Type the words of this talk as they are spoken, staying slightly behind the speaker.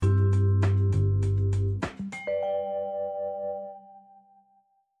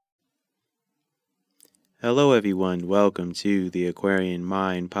Hello, everyone. Welcome to the Aquarian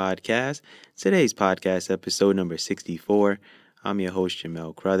Mind Podcast. Today's podcast, episode number 64. I'm your host,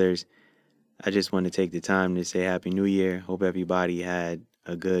 Jamel Crothers. I just want to take the time to say Happy New Year. Hope everybody had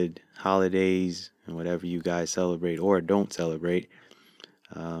a good holidays and whatever you guys celebrate or don't celebrate.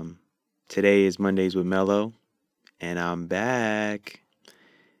 Today is Mondays with Mello, and I'm back.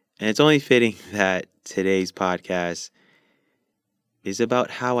 And it's only fitting that today's podcast is about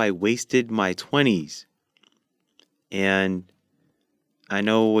how I wasted my 20s. And I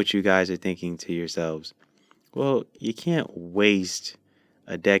know what you guys are thinking to yourselves. Well, you can't waste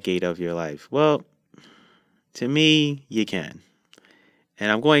a decade of your life. Well, to me, you can. And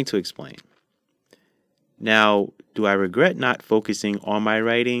I'm going to explain. Now, do I regret not focusing on my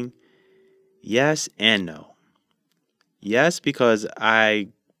writing? Yes and no. Yes, because I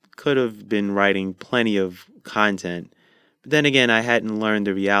could have been writing plenty of content. But then again, I hadn't learned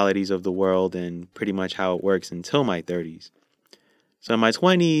the realities of the world and pretty much how it works until my 30s. So in my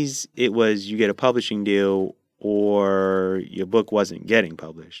 20s, it was you get a publishing deal or your book wasn't getting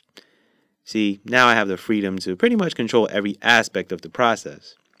published. See, now I have the freedom to pretty much control every aspect of the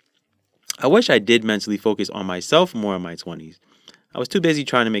process. I wish I did mentally focus on myself more in my 20s. I was too busy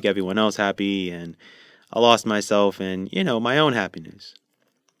trying to make everyone else happy, and I lost myself and, my own happiness.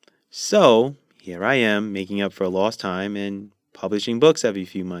 So here I am making up for lost time and publishing books every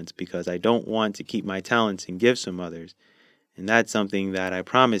few months because I don't want to keep my talents and gifts from others. And that's something that I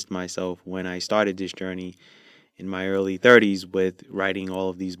promised myself when I started this journey in my early 30s with writing all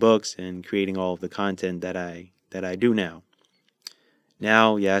of these books and creating all of the content that I do now.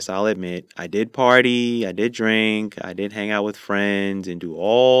 Now, yes, I'll admit, I did party, I did drink, I did hang out with friends and do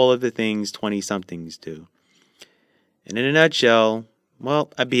all of the things 20-somethings do. And in a nutshell,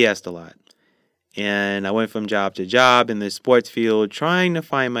 well, I BS'd a lot. And I went from job to job in the sports field, trying to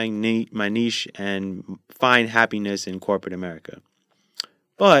find my niche and find happiness in corporate America.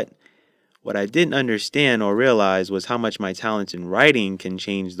 But what I didn't understand or realize was how much my talents in writing can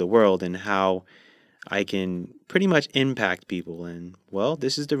change the world and how I can pretty much impact people. And, well,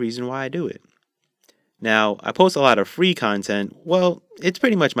 this is the reason why I do it. Now, I post a lot of free content. Well, it's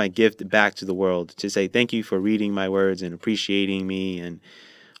pretty much my gift back to the world to say thank you for reading my words and appreciating me and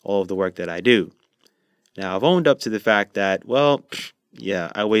all of the work that I do. Now, I've owned up to the fact that, well,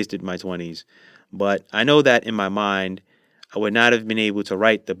 yeah, I wasted my 20s. But I know that in my mind, I would not have been able to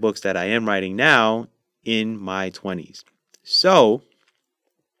write the books that I am writing now in my 20s. So,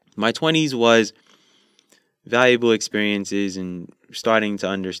 my 20s was valuable experiences and starting to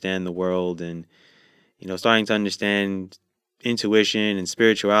understand the world and, starting to understand intuition and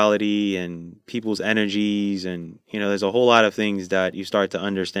spirituality and people's energies. And, there's a whole lot of things that you start to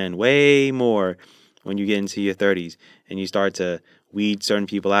understand way more when you get into your 30s and you start to weed certain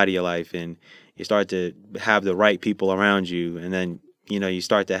people out of your life and you start to have the right people around you. And then, you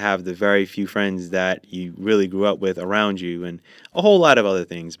start to have the very few friends that you really grew up with around you and a whole lot of other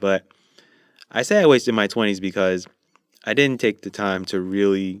things. But I say I wasted my 20s because I didn't take the time to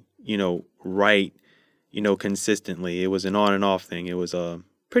really, write, consistently. It was an on and off thing. It was a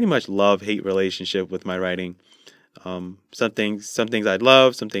pretty much love-hate relationship with my writing. Some things I'd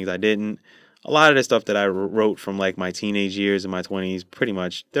love, some things I didn't. A lot of the stuff that I wrote from like my teenage years and my 20s, pretty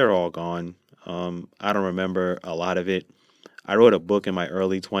much, they're all gone. I don't remember a lot of it. I wrote a book in my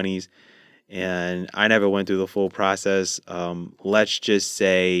early 20s, and I never went through the full process. Let's just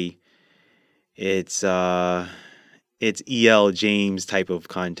say it's E.L. James type of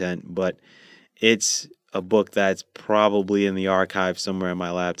content, but it's a book that's probably in the archive somewhere in my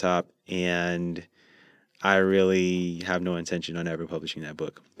laptop, and I really have no intention on ever publishing that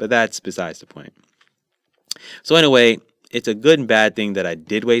book. But that's besides the point. So anyway, it's a good and bad thing that I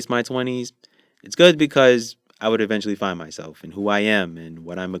did waste my 20s. It's good because I would eventually find myself and who I am and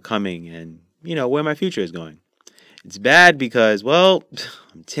what I'm becoming and, where my future is going. It's bad because, well,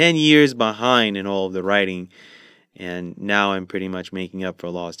 I'm 10 years behind in all of the writing, and now I'm pretty much making up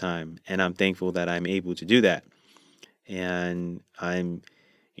for lost time. And I'm thankful that I'm able to do that. And I'm,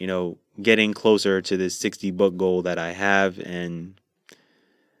 getting closer to this 60 book goal that I have. And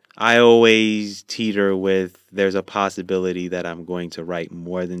I always teeter with there's a possibility that I'm going to write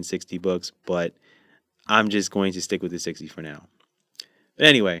more than 60 books, but I'm just going to stick with the 60 for now. But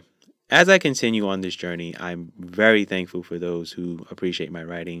anyway, as I continue on this journey, I'm very thankful for those who appreciate my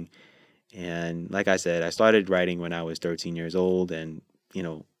writing. And like I said, I started writing when I was 13 years old and,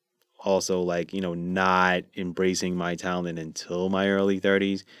 also not embracing my talent until my early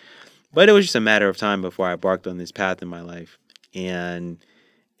 30s. But it was just a matter of time before I embarked on this path in my life. And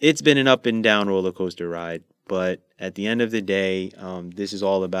it's been an up and down roller coaster ride. But at the end of the day, this is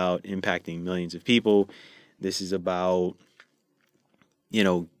all about impacting millions of people. This is about, you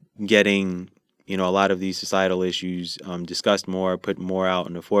know, getting, a lot of these societal issues discussed more, put more out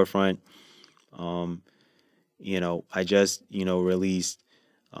in the forefront. Um, I just, released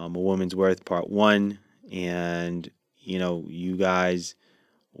A Woman's Worth Part 1, and, you guys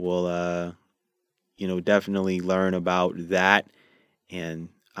will, definitely learn about that. And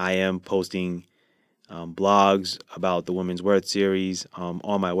I am posting blogs about the Women's Worth series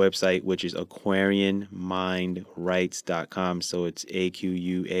on my website, which is aquarianmindwrites.com. So it's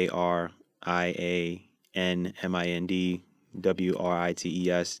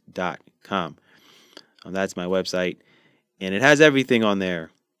aquarianmindwrites.com. That's my website. And it has everything on there.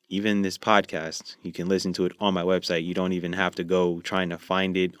 Even this podcast, you can listen to it on my website. You don't even have to go trying to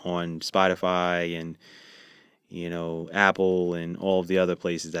find it on Spotify and, Apple and all of the other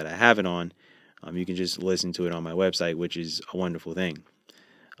places that I have it on. You can just listen to it on my website, which is a wonderful thing.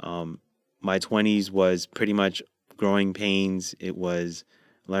 My 20s was pretty much growing pains. It was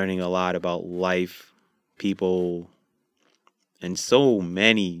learning a lot about life, people, and so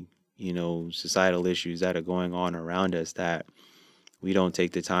many, societal issues that are going on around us that we don't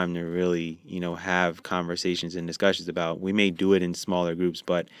take the time to really, have conversations and discussions about. We may do it in smaller groups,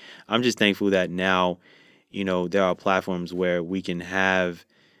 but I'm just thankful that now, there are platforms where we can have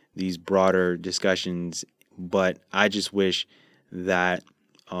these broader discussions. But I just wish that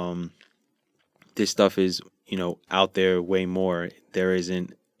this stuff is, out there way more. There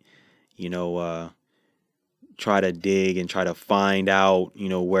isn't, try to dig and try to find out,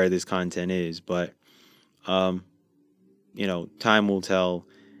 where this content is. But, time will tell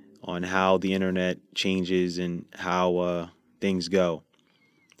on how the internet changes and how things go.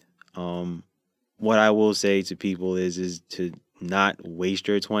 What I will say to people is to not waste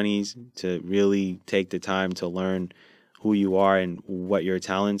your 20s, to really take the time to learn who you are and what your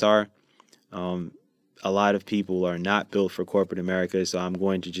talents are. A lot of people are not built for corporate America, so I'm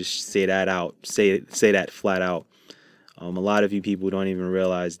going to just say that out, say that flat out. A lot of you people don't even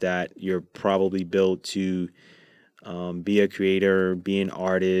realize that you're probably built to be a creator, be an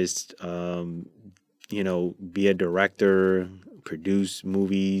artist, be a director, produce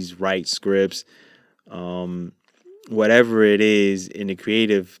movies, write scripts, whatever it is in the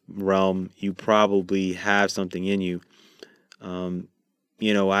creative realm. You probably have something in you. I'm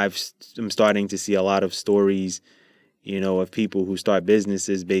starting to see a lot of stories, of people who start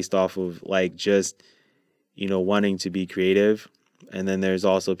businesses based off of just, wanting to be creative. And then there's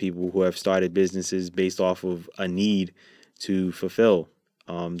also people who have started businesses based off of a need to fulfill.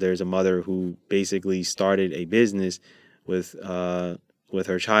 There's a mother who basically started a business with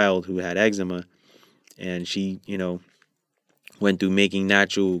her child who had eczema, and she, went through making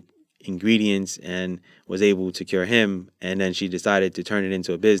natural ingredients and was able to cure him. And then she decided to turn it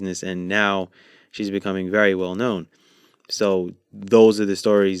into a business, and now she's becoming very well known. So those are the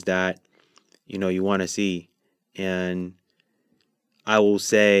stories that, you want to see. And I will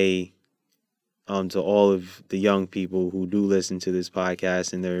say to all of the young people who do listen to this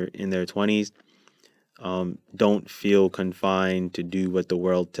podcast in their 20s, don't feel confined to do what the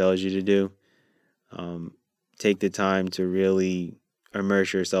world tells you to do. Take the time to really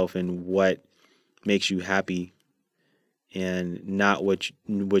immerse yourself in what makes you happy, and not what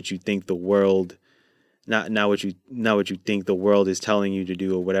you think the world, not what you think the world is telling you to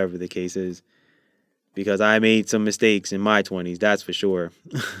do, or whatever the case is. Because I made some mistakes in my 20s, that's for sure.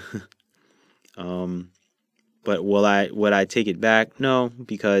 But would I take it back? No,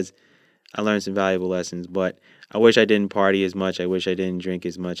 because I learned some valuable lessons. But I wish I didn't party as much. I wish I didn't drink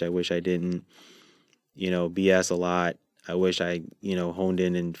as much. I wish I didn't, BS a lot. I wish I, honed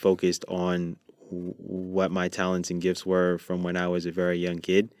in and focused on what my talents and gifts were from when I was a very young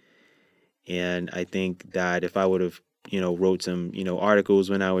kid. And I think that if I would have, wrote some, articles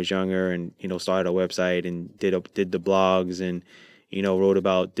when I was younger, and, started a website and did the blogs and, wrote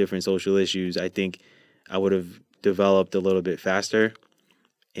about different social issues, I think I would have developed a little bit faster,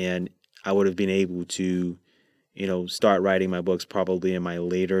 and I would have been able to, start writing my books probably in my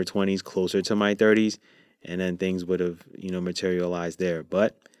later 20s, closer to my 30s, and then things would have, materialized there.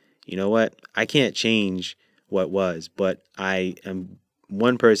 But you know what? I can't change what was, but I am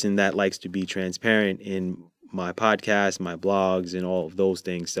one person that likes to be transparent in my podcast, my blogs, and all of those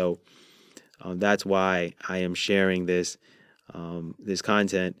things. So that's why I am sharing this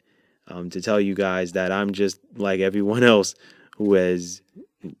content, to tell you guys that I'm just like everyone else who has,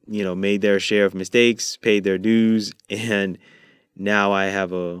 made their share of mistakes, paid their dues, and now I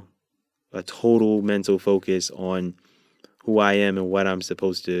have a total mental focus on who I am and what I'm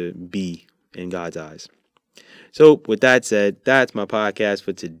supposed to be in God's eyes. So with that said, that's my podcast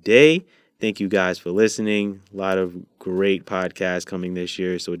for today. Thank you guys for listening. A lot of great podcasts coming this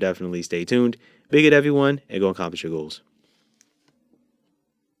year, so definitely stay tuned. Big it, everyone, and go accomplish your goals.